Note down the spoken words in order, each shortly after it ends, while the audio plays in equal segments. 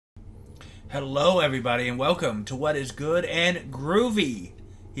Hello everybody and welcome to what is good and groovy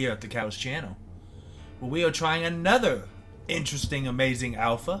here at the Cows channel, where we are trying another interesting, amazing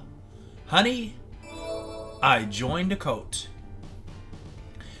alpha. Honey, I joined a cult.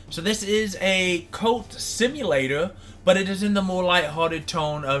 So this is a cult simulator, but it is in the more lighthearted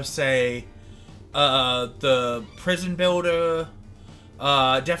tone of, say, the Prison Builder.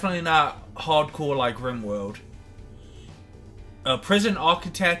 Definitely not hardcore like RimWorld. Prison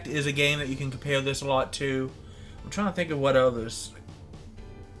Architect is a game that you can compare this a lot to. I'm trying to think of what others.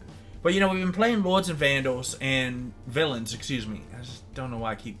 But, you know, we've been playing Lords and Vandals and Villains, excuse me. I just don't know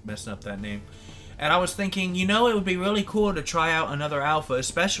why I keep messing up that name. And I was thinking, you know, it would be really cool to try out another alpha,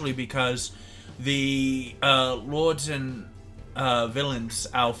 especially because the Lords and Villains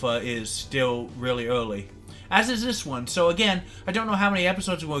alpha is still really early. As is this one. So again, I don't know how many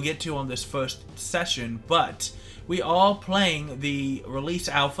episodes we'll get to on this first session, but we are playing the release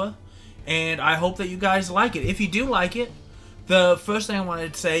alpha, and I hope that you guys like it. If you do like it, the first thing I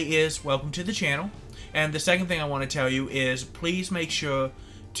wanted to say is welcome to the channel, and the second thing I want to tell you is please make sure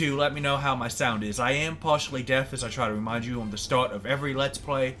to let me know how my sound is. I am partially deaf, as I try to remind you on the start of every Let's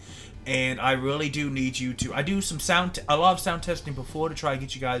Play, and I really do need you to... I do a lot of sound testing before to try to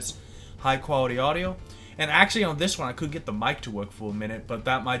get you guys high quality audio. And actually on this one I could get the mic to work for a minute, but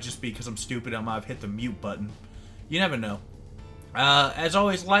that might just be because I'm stupid. I might have hit the mute button. You never know. As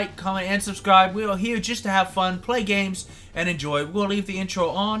always, like, comment, and subscribe. We are here just to have fun, play games, and enjoy. We'll leave the intro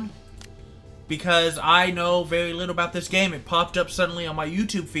on because I know very little about this game. It popped up suddenly on my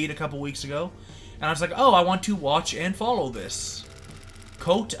YouTube feed a couple weeks ago, and I was like, oh, I want to watch and follow this.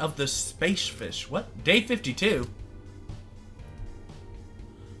 Cult of the Space Fish. What? Day 52?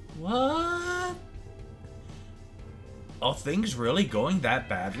 What? Are things really going that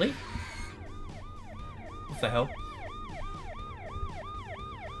badly? What the hell?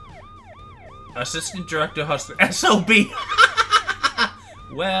 Assistant Director Husband. SOB!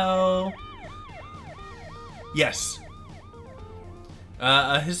 Well... Yes.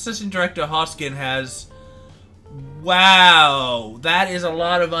 Assistant Director Hoskin has... Wow! That is a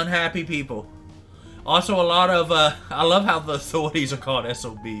lot of unhappy people. Also a lot of, I love how the authorities are called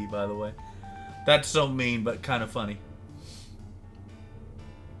SOB, by the way. That's so mean, but kind of funny.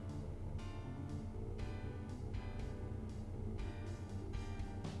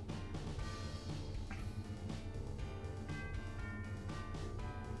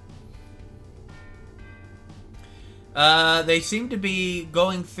 They seem to be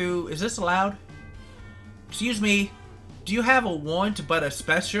going through... Is this allowed? Excuse me. Do you have a warrant but a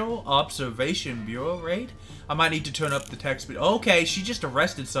special observation bureau raid? I might need to turn up the text speed. Okay, she just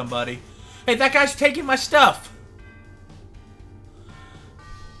arrested somebody. Hey, that guy's taking my stuff!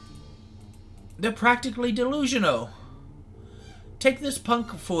 They're practically delusional. Take this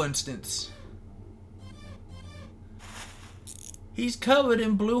punk, for instance. He's covered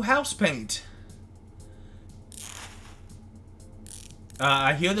in blue house paint.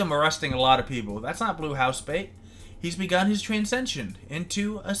 I hear them arresting a lot of people. That's not blue house paint. He's begun his transcension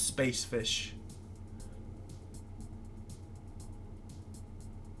into a space fish.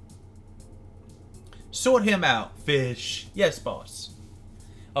 Sort him out, fish. Yes, boss.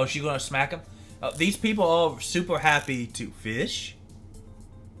 Oh, she gonna smack him? These people are super happy to fish.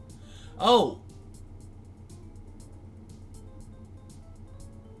 Oh.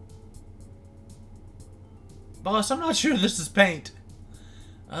 Boss, I'm not sure this is paint.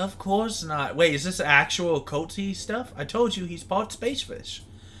 Of course not. Wait, is this actual culty stuff? I told you he's part space fish.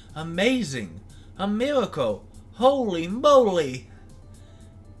 Amazing. A miracle. Holy moly.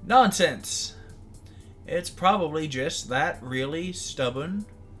 Nonsense. It's probably just that really stubborn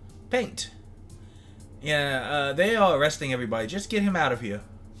paint. Yeah, they are arresting everybody. Just get him out of here.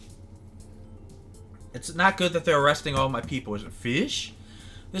 It's not good that they're arresting all my people. Is it fish?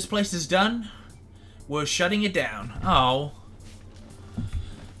 This place is done. We're shutting it down. Oh.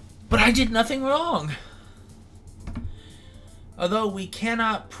 But I did nothing wrong. Although we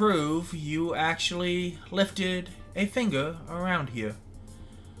cannot prove you actually lifted a finger around here.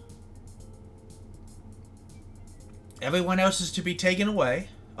 Everyone else is to be taken away.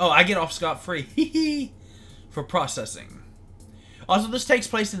 Oh, I get off scot-free. For processing. Also, this takes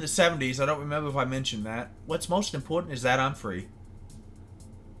place in the 70s. I don't remember if I mentioned that. What's most important is that I'm free.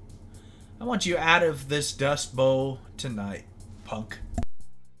 I want you out of this dust bowl tonight, punk.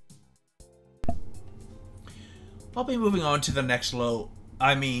 I'll be moving on to the next low.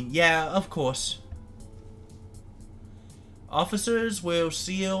 I mean, yeah, of course. Officers will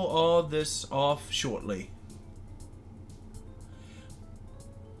seal all this off shortly.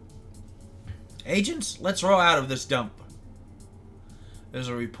 Agents, let's roll out of this dump. There's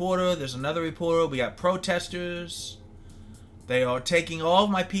a reporter. There's another reporter. We got protesters. They are taking all of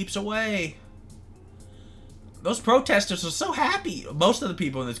my peeps away. Those protesters are so happy. Most of the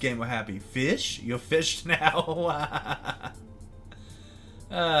people in this game are happy. Fish? You're fished now.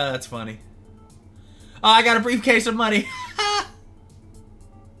 That's funny. Oh, I got a briefcase of money.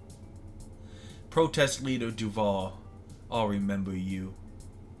 Protest leader Duval. I'll remember you.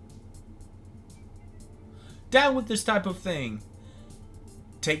 Down with this type of thing.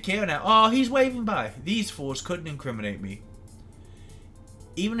 Take care now. Oh, he's waving by. These fools couldn't incriminate me.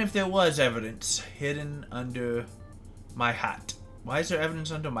 Even if there was evidence hidden under my hat. Why is there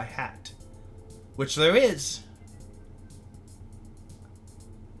evidence under my hat? Which there is.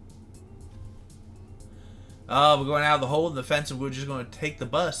 Oh, we're going out of the hole in the fence and we're just going to take the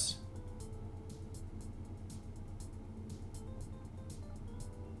bus.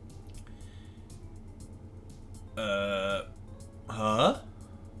 Huh?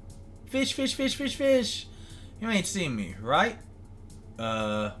 Fish, fish, fish, fish, fish. You ain't seen me, right?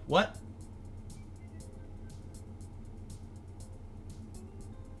 What?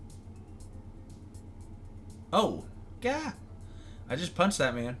 Oh, yeah. I just punched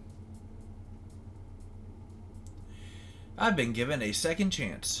that man. I've been given a second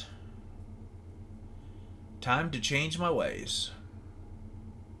chance. Time to change my ways.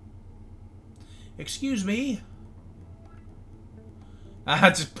 Excuse me.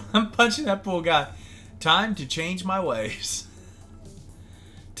 I'm punching that poor guy. Time to change my ways.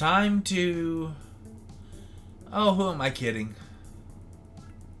 Time to... Oh, who am I kidding?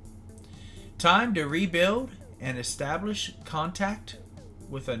 Time to rebuild and establish contact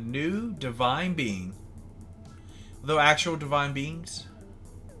with a new divine being. Though actual divine beings.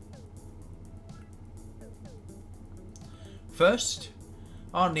 First,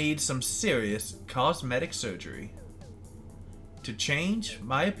 I'll need some serious cosmetic surgery to change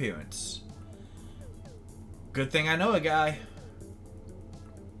my appearance. Good thing I know a guy.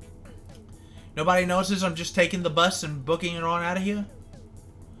 Nobody notices I'm just taking the bus and booking it on out of here?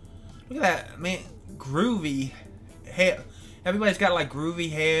 Look at that, man. Groovy hair. Everybody's got like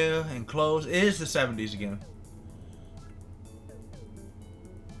groovy hair and clothes. It is the 70s again.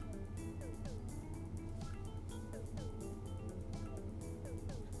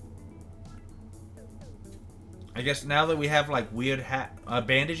 I guess now that we have like weird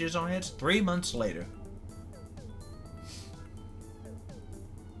bandages on heads, 3 months later.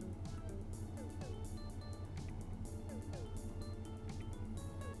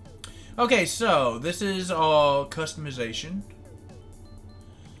 Okay, so this is all customization.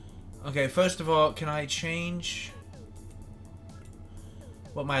 Okay, first of all, can I change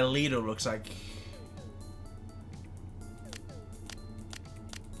what my leader looks like?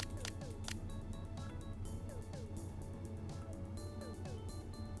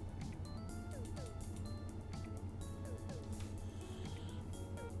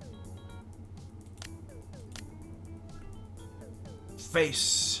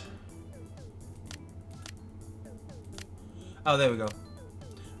 Face. Oh, there we go.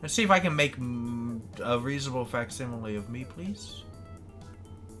 Let's see if I can make a reasonable facsimile of me, please.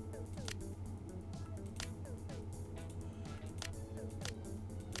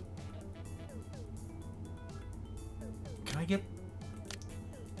 Can I get...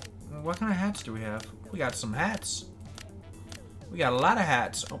 What kind of hats do we have? We got some hats. We got a lot of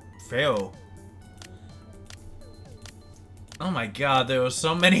hats. Oh, fail. Oh my god, there were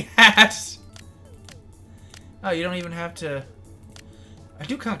so many hats! Oh, you don't even have to...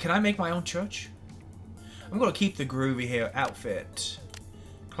 Can I make my own church? I'm gonna keep the groovy hair outfit.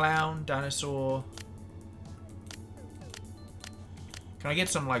 Clown, dinosaur... Can I get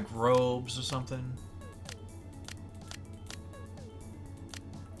some, like, robes or something?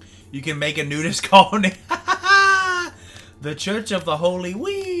 You can make a nudist colony. The Church of the Holy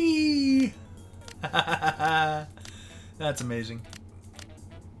Wee! That's amazing.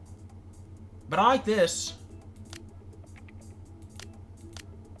 But I like this.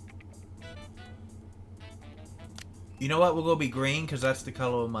 You know what? We'll go be green because that's the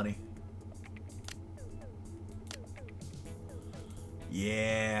color of money.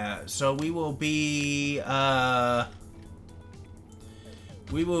 Yeah. So we will be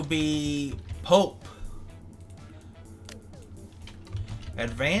Pope.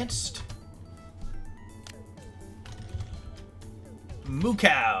 Advanced.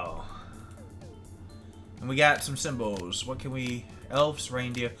 Moocow. And we got some symbols. What can we... Elves,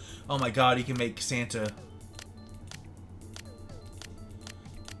 reindeer. Oh my god, you can make Santa.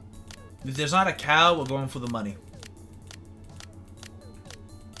 If there's not a cow, we're going for the money.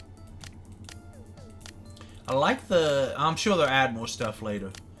 I like the... I'm sure they'll add more stuff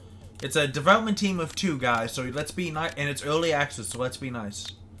later. It's a development team of 2 guys, so let's be nice. And it's early access, so let's be nice.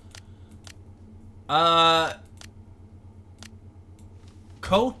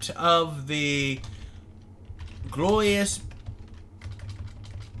 Cult of the Glorious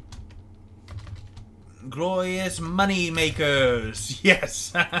Money Makers.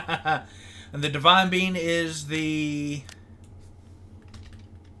 Yes. And the divine being is the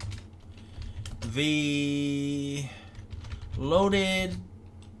loaded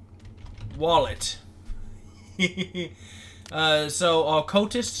wallet. So our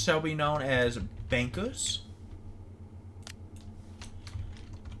cultists shall be known as bankers.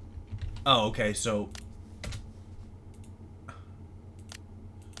 Oh, okay, so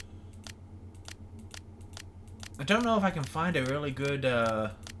I don't know if I can find a really good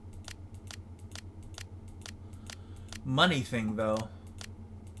money thing though.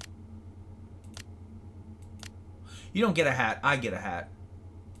 You don't get a hat, I get a hat.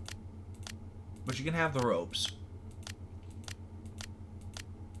 But you can have the robes.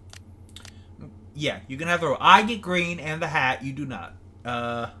 Yeah, you can have the robe. I get green and the hat, you do not.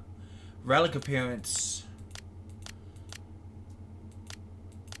 Relic appearance.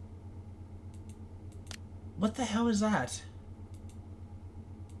 What the hell is that?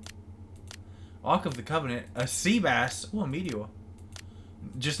 Ark of the Covenant. A sea bass. Oh, a meteor.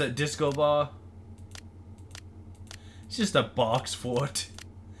 Just a disco ball. It's just a box fort.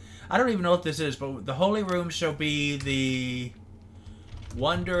 I don't even know what this is, but the holy room shall be the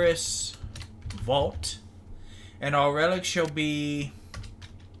wondrous vault. And our relic shall be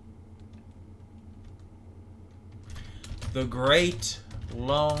the great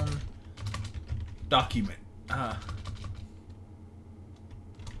lone document.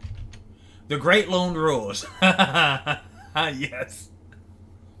 The Great Lone Rules. Yes.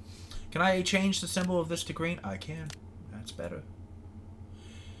 Can I change the symbol of this to green? I can. That's better.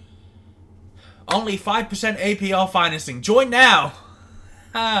 Only 5% APR financing. Join now.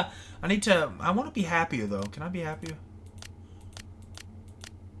 I want to be happier though. Can I be happier?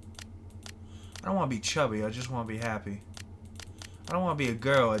 I don't want to be chubby. I just want to be happy. I don't want to be a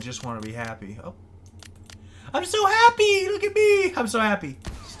girl. I just want to be happy. Oh. I'm so happy! Look at me! I'm so happy.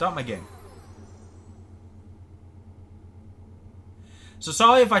 Start my game. So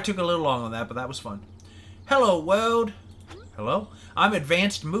sorry if I took a little long on that, but that was fun. Hello, world. Hello? I'm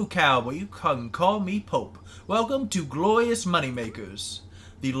Advanced Moo Cow, but you can call me Pope. Welcome to Glorious Moneymakers.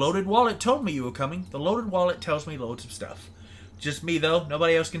 The loaded wallet told me you were coming. The loaded wallet tells me loads of stuff. Just me, though.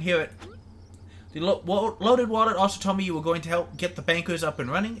 Nobody else can hear it. The loaded wallet also told me you were going to help get the bankers up and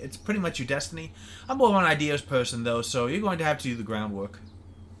running. It's pretty much your destiny. I'm more of an ideas person, though, so you're going to have to do the groundwork.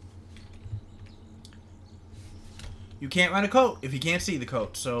 You can't run a cult if you can't see the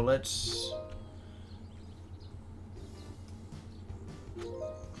cult, so let's...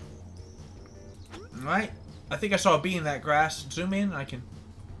 Alright. I think I saw a bee in that grass. Zoom in, I can...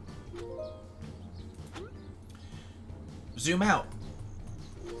 Zoom out.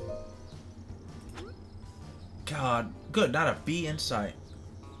 God, good, not a bee in sight.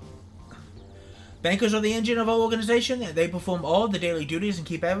 Bankers are the engine of our organization. They perform all the daily duties and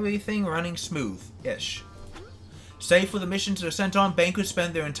keep everything running smooth-ish. Save for the missions they're sent on, bankers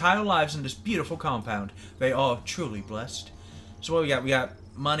spend their entire lives in this beautiful compound. They are truly blessed. So what we got? We got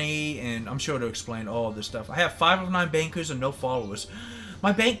money, and I'm sure to explain all of this stuff. I have 5 of 9 bankers and no followers.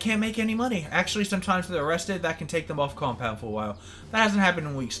 My bank can't make any money. Actually, sometimes they're arrested. That can take them off compound for a while. That hasn't happened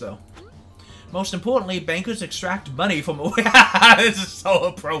in weeks, though. Most importantly, bankers extract money from... This is so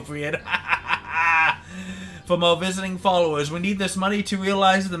appropriate. From our visiting followers. We need this money to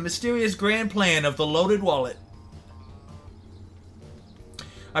realize the mysterious grand plan of the loaded wallet.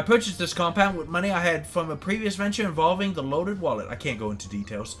 I purchased this compound with money I had from a previous venture involving the loaded wallet. I can't go into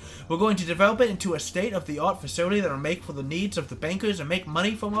details. We're going to develop it into a state-of-the-art facility that will make for the needs of the bankers and make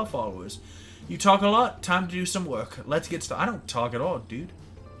money from our followers. You talk a lot. Time to do some work. Let's get started. I don't talk at all, dude.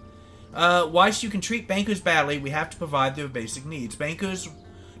 Whilst you can treat bankers badly, we have to provide their basic needs.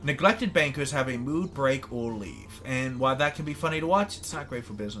 Neglected bankers have a mood break or leave. And while that can be funny to watch, it's not great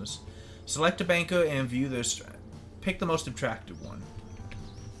for business. Select a banker and view their strat. Pick the most attractive one.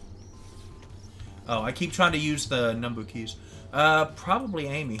 Oh, I keep trying to use the number keys. Probably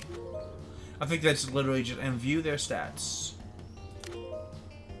Amy. I think that's literally just... And view their stats.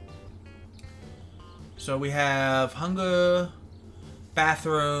 So we have hunger,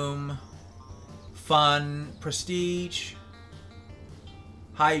 bathroom, fun, prestige,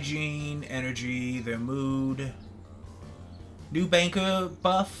 hygiene, energy, their mood, new banker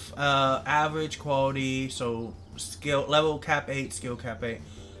buff, average, quality, so skill, level cap 8, skill cap 8.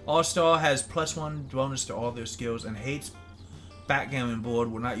 All-Star has +1 bonus to all their skills and hates backgammon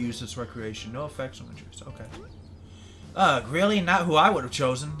board. Will not use this recreation. No effects on injuries. Okay. Ugh, really? Not who I would have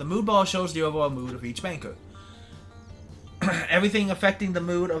chosen. The mood ball shows the overall mood of each banker. Everything affecting the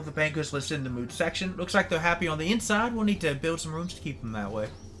mood of the bankers listed in the mood section. Looks like they're happy on the inside. We'll need to build some rooms to keep them that way.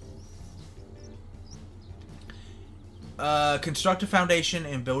 Construct a foundation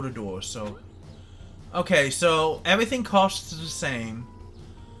and build a door. So, okay, so everything costs the same.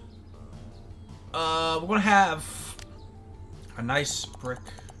 We're gonna have a nice brick.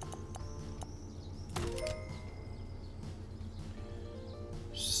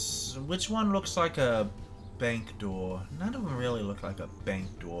 So which one looks like a bank door? None of them really look like a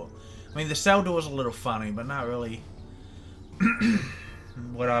bank door. I mean, the cell door is a little funny, but not really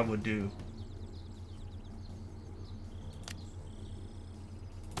what I would do.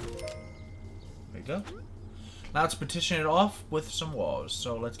 There you go. Now let's partition it off with some walls.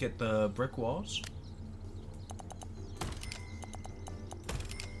 So let's get the brick walls.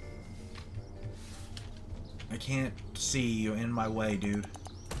 I can't see. You're in my way, dude.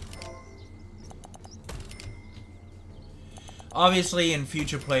 Obviously, in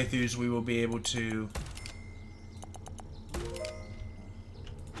future playthroughs, we will be able to...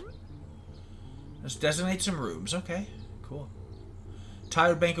 Let's designate some rooms. Okay, cool.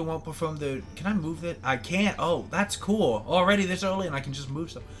 Tired banker won't perform the... Can I move it? I can't. Oh, that's cool. Already this early and I can just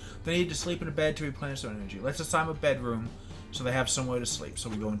move stuff. They need to sleep in a bed to replenish their energy. Let's assign a bedroom so they have somewhere to sleep. So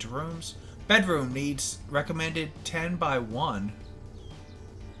we go into rooms. Bedroom needs recommended 10 by 1.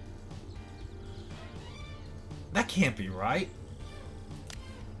 That can't be right.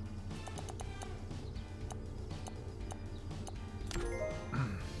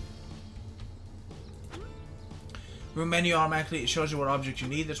 Room menu automatically shows you what object you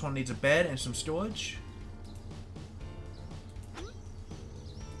need. This one needs a bed and some storage.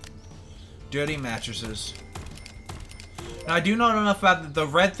 Dirty mattresses. Now I do not know enough about the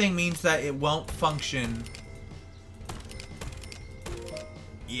red thing means that it won't function.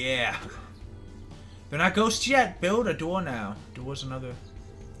 Yeah. They're not ghosts yet. Build a door now. Door's another.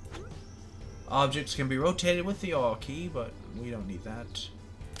 Objects can be rotated with the R key, but we don't need that.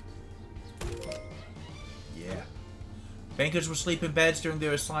 Yeah. Bankers will sleep in beds during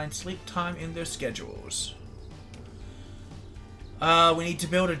their assigned sleep time in their schedules. We need to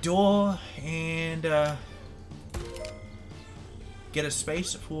build a door and get a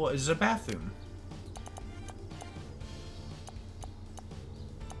space for a bathroom.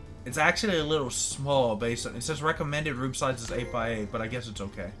 It's actually a little small based on... It says recommended room size is 8 by 8, but I guess it's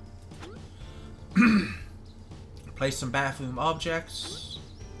okay. Place some bathroom objects.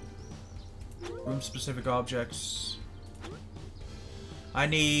 Room-specific objects. I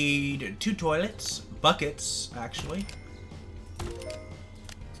need 2 toilets. Buckets, actually.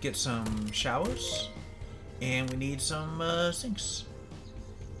 Let's get some showers. And we need some sinks.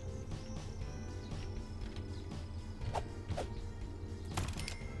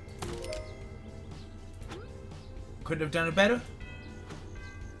 Couldn't have done it better.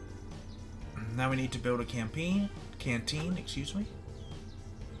 Now we need to build a canteen, excuse me.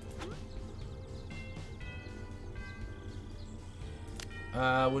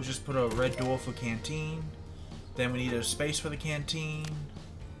 We'll just put a red door for canteen. Then we need a space for the canteen.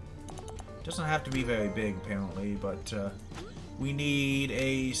 Doesn't have to be very big, apparently, but we need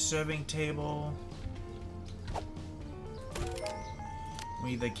a serving table. We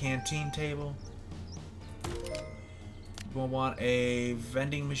need the canteen table. We'll want a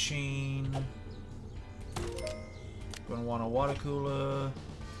vending machine. Gonna want a water cooler.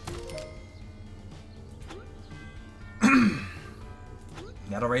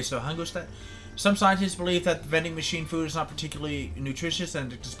 That'll raise their hunger stat. Some scientists believe that the vending machine food is not particularly nutritious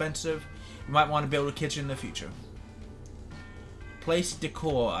and expensive. You might want to build a kitchen in the future. Place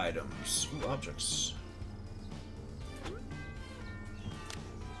decor items. Ooh, objects.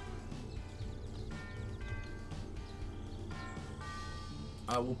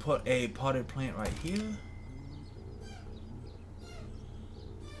 I will put a potted plant right here.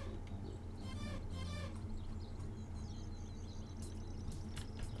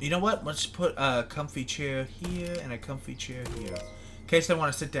 You know what? Let's put a comfy chair here and a comfy chair here. In case they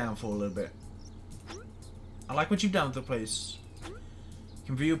want to sit down for a little bit. I like what you've done with the place. You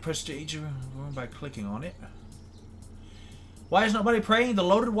can view prestige room by clicking on it. Why is nobody praying? The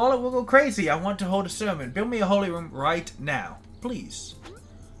loaded wallet will go crazy. I want to hold a sermon. Build me a holy room right now. Please.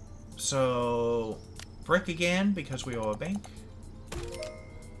 So, brick again because we are a bank.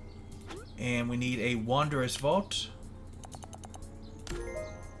 And we need a wondrous vault.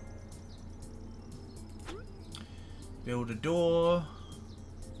 Build a door.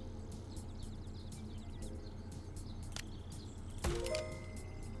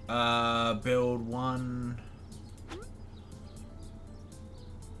 Build one.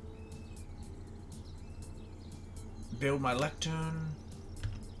 Build my lectern.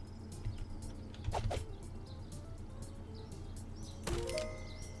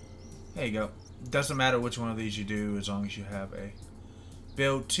 There you go. Doesn't matter which one of these you do as long as you have a.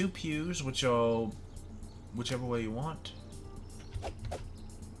 Build 2 pews, which are whichever way you want.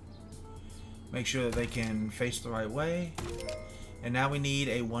 Make sure that they can face the right way. And now we need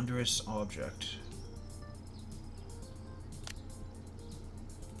a wondrous object.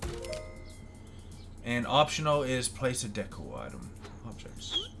 And optional is place a decor item.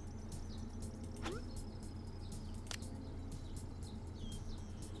 Objects.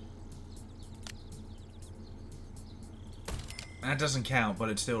 That doesn't count, but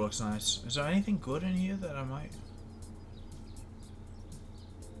it still looks nice. Is there anything good in here that I might...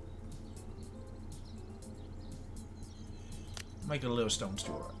 Make a little stone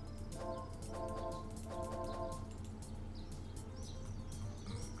store.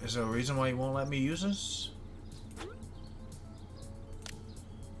 Is there a reason why you won't let me use this?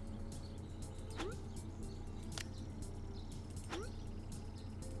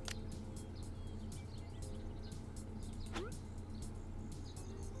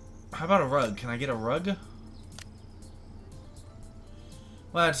 How about a rug? Can I get a rug?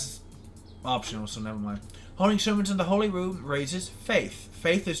 Well, it's optional, so never mind. Holding sermons in the holy room raises faith.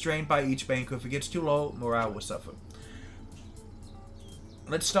 Faith is drained by each banquet. If it gets too low, morale will suffer.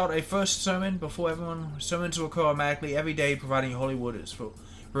 Let's start a first sermon before everyone. Sermons will occur automatically every day, providing your holy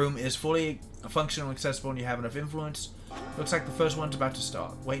room is fully functional and accessible and you have enough influence. Looks like the first one's about to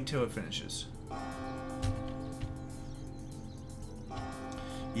start. Wait until it finishes.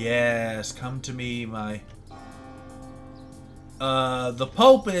 Yes, come to me, my... the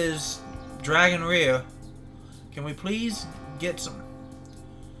Pope is dragging rear. Can we please get some...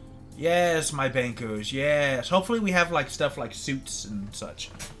 Yes, my bankers, yes. Hopefully we have, like, stuff like suits and such.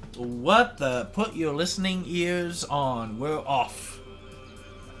 What the... Put your listening ears on. We're off.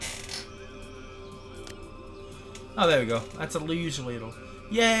 Oh, there we go. That's a usually it'll...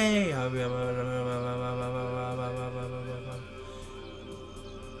 Yay!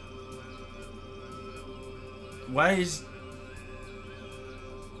 Why is...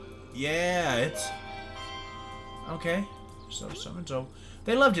 Yeah, it's... Okay. So, sermons over.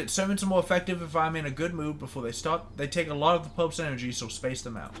 They loved it. Sermons are more effective if I'm in a good mood before they start. They take a lot of the Pope's energy, so space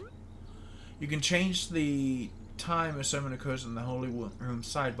them out. You can change the time a sermon occurs in the Holy Room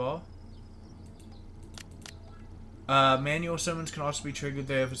sidebar. Manual sermons can also be triggered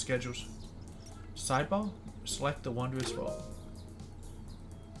there for schedules. Sidebar? Select the wondrous fall.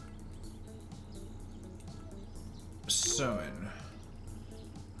 Sermon.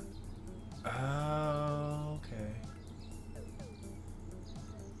 Okay.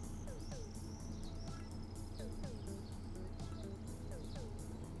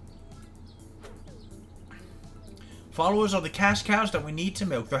 Followers are the cash cows that we need to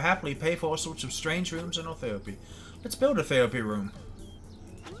milk. They'll happily pay for all sorts of strange rooms and our therapy. Let's build a therapy room.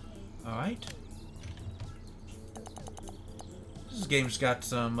 Alright. This game's got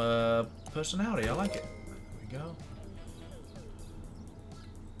some personality. I like it. There we go.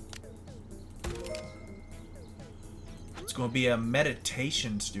 It's going to be a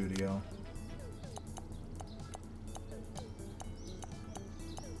meditation studio.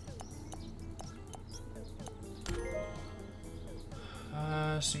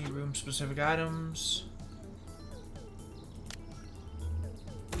 See room specific items.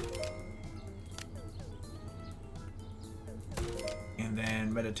 And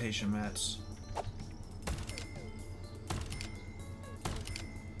then meditation mats.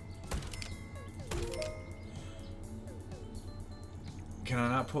 Can I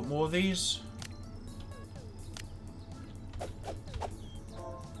not put more of these?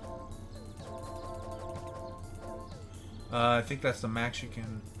 I think that's the max you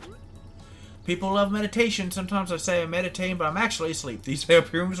can... People love meditation. Sometimes I say I'm meditating, but I'm actually asleep. These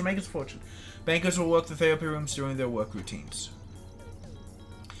therapy rooms will make us a fortune. Bankers will work the therapy rooms during their work routines.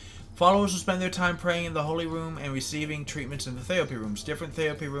 Followers will spend their time praying in the holy room and receiving treatments in the therapy rooms. Different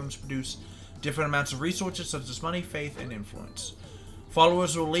therapy rooms produce different amounts of resources such as money, faith, and influence.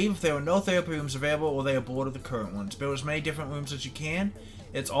 Followers will leave if there are no therapy rooms available or they are bored of the current ones. Build as many different rooms as you can.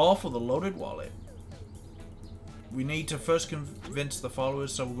 It's all for the loaded wallet. We need to first convince the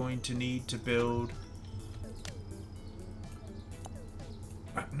followers, so we're going to need to build...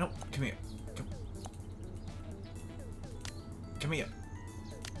 no, come here. Come here.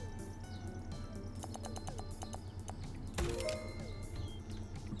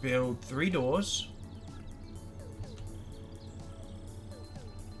 Build 3 doors.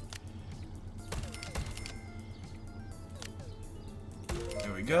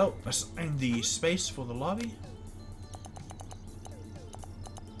 There we go. Assign the space for the lobby.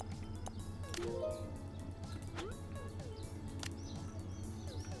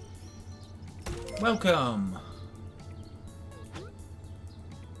 Welcome.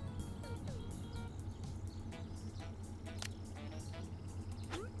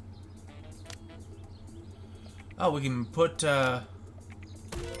 Oh, we can put, oh,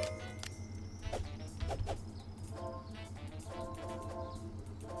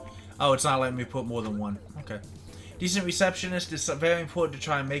 it's not letting me put more than one. Okay. Decent receptionist is very important to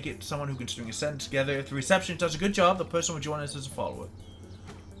try and make it someone who can string a sentence together. If the receptionist does a good job, the person will join us as a follower.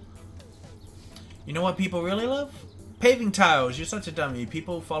 You know what people really love? Paving tiles. You're such a dummy.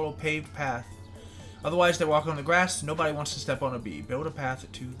 People follow paved path. Otherwise, they walk on the grass. Nobody wants to step on a bee. Build a path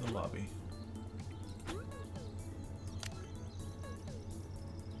to the lobby.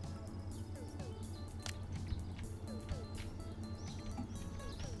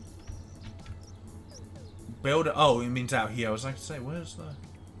 Build. Oh, it means out here. I was like to say, where's the?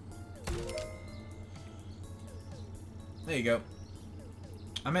 There you go.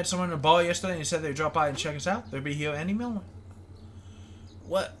 I met someone in a bar yesterday and he said they'd drop by and check us out. They'll be here any moment.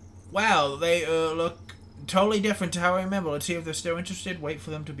 What? Wow, they look totally different to how I remember. Let's see if they're still interested. Wait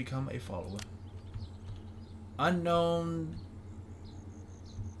for them to become a follower. Unknown.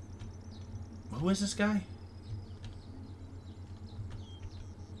 Who is this guy?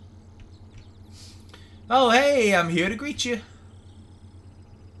 Oh, hey, I'm here to greet you.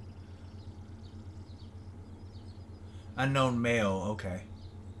 Unknown male, okay.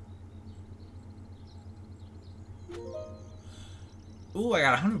 Ooh, I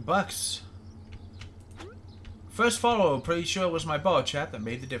got $100. First follower, pretty sure it was my bar chat that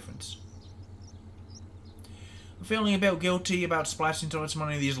made the difference. I'm feeling a bit guilty about splashing so much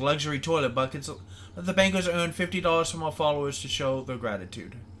money in these luxury toilet buckets. Let the bankers earn $50 from our followers to show their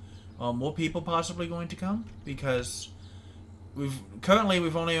gratitude. More people possibly going to come because we've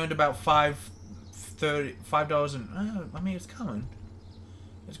only earned about $5 and I mean it's coming.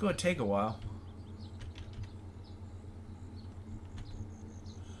 It's going to take a while.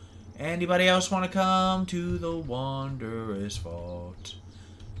 Anybody else want to come to the Wanderer's Vault?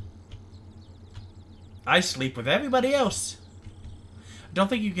 I sleep with everybody else. I don't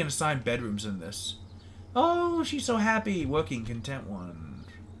think you can assign bedrooms in this. Oh, she's so happy. Working content one.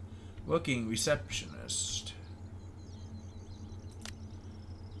 Working receptionist.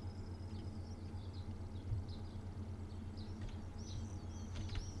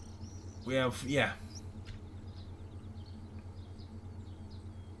 We have, yeah.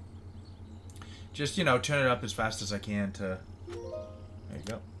 Just, you know, turn it up as fast as I can to... There you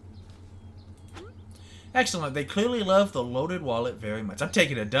go. Excellent. They clearly love the loaded wallet very much. I'm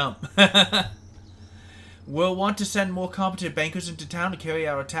taking a dump. We'll want to send more competent bankers into town to carry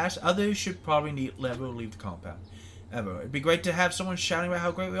out our tasks. Others should probably never leave the compound. Ever. It'd be great to have someone shouting about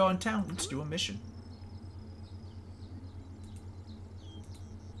how great we are in town. Let's do a mission.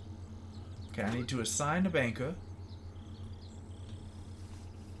 Okay, I need to assign a banker.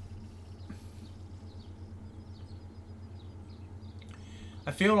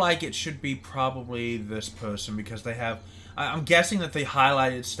 I feel like it should be probably this person because they have... I'm guessing that the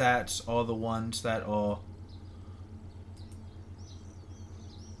highlighted stats are the ones that are...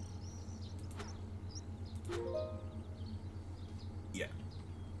 Yeah.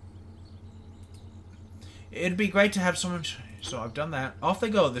 It'd be great to have someone... So I've done that. Off they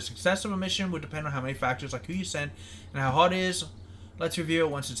go. The success of a mission would depend on how many factors, like who you send and how hard it is. Let's review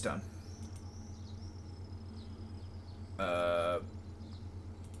it once it's done.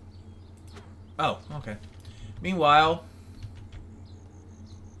 Oh, okay. Meanwhile,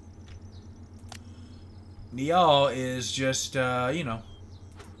 Niall is just, you know,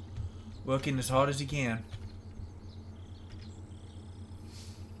 working as hard as he can.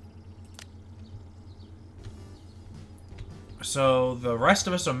 So the rest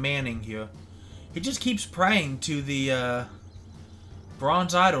of us are manning here. He just keeps praying to the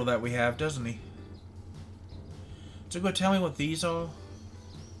bronze idol that we have, doesn't he? So go tell me what these are.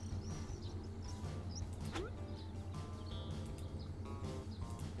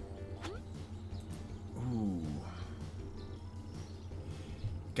 Ooh.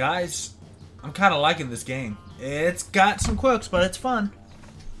 Guys, I'm kind of liking this game. It's got some quirks, but it's fun.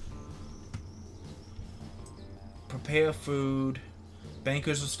 Prepare food.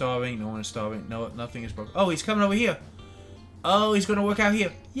 Bankers are starving. No one is starving. No, nothing is broken. Oh, he's coming over here. Oh, he's going to work out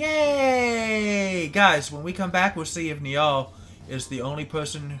here. Yay! Guys, when we come back, we'll see if Niall is the only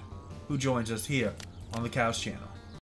person who joins us here on the Cows channel.